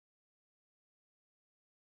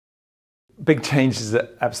BigChange is an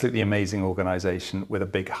absolutely amazing organization with a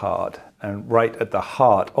big heart. And right at the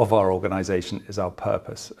heart of our organization is our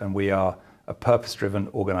purpose. And we are a purpose-driven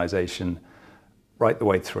organization right the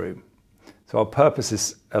way through. So our purpose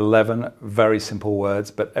is 11 very simple words,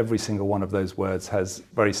 but every single one of those words has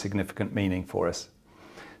very significant meaning for us.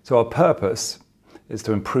 So our purpose is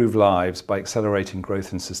to improve lives by accelerating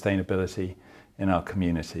growth and sustainability in our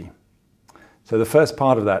community. So the first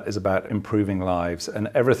part of that is about improving lives, and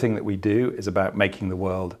everything that we do is about making the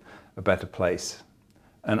world a better place.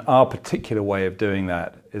 And our particular way of doing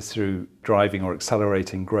that is through driving or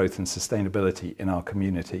accelerating growth and sustainability in our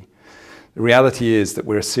community. The reality is that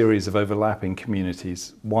we're a series of overlapping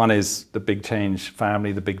communities. One is the BigChange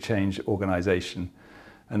family, the BigChange organization.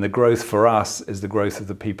 And the growth for us is the growth of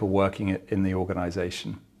the people working in the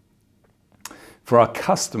organization. For our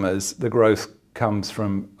customers, the growth comes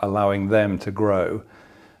from allowing them to grow.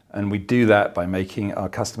 And we do that by making our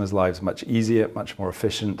customers' lives much easier, much more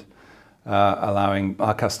efficient, allowing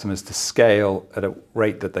our customers to scale at a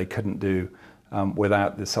rate that they couldn't do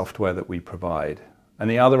without the software that we provide. And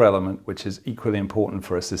the other element, which is equally important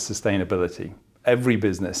for us, is sustainability. Every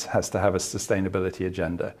business has to have a sustainability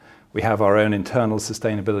agenda. We have our own internal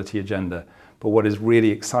sustainability agenda, but what is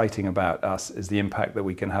really exciting about us is the impact that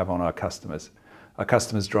we can have on our customers. Our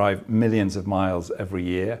customers drive millions of miles every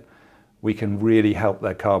year. We can really help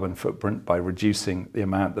their carbon footprint by reducing the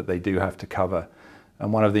amount that they do have to cover.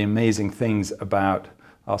 And one of the amazing things about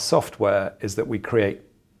our software is that we create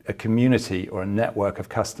a community or a network of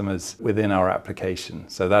customers within our application.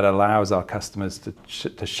 So that allows our customers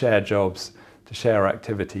to share jobs, to share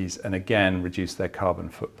activities, and again, reduce their carbon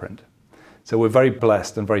footprint. So we're very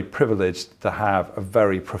blessed and very privileged to have a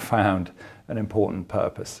very profound and important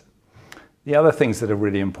purpose. The other things that are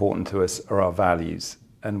really important to us are our values.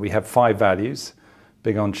 And we have 5 values: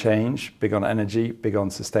 big on change, big on energy, big on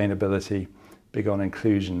sustainability, big on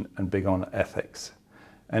inclusion, and big on ethics.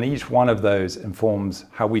 And each one of those informs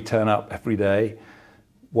how we turn up every day,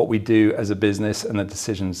 what we do as a business, and the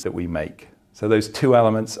decisions that we make. So those 2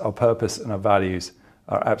 elements, our purpose and our values,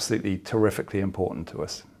 are absolutely terrifically important to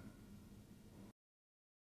us.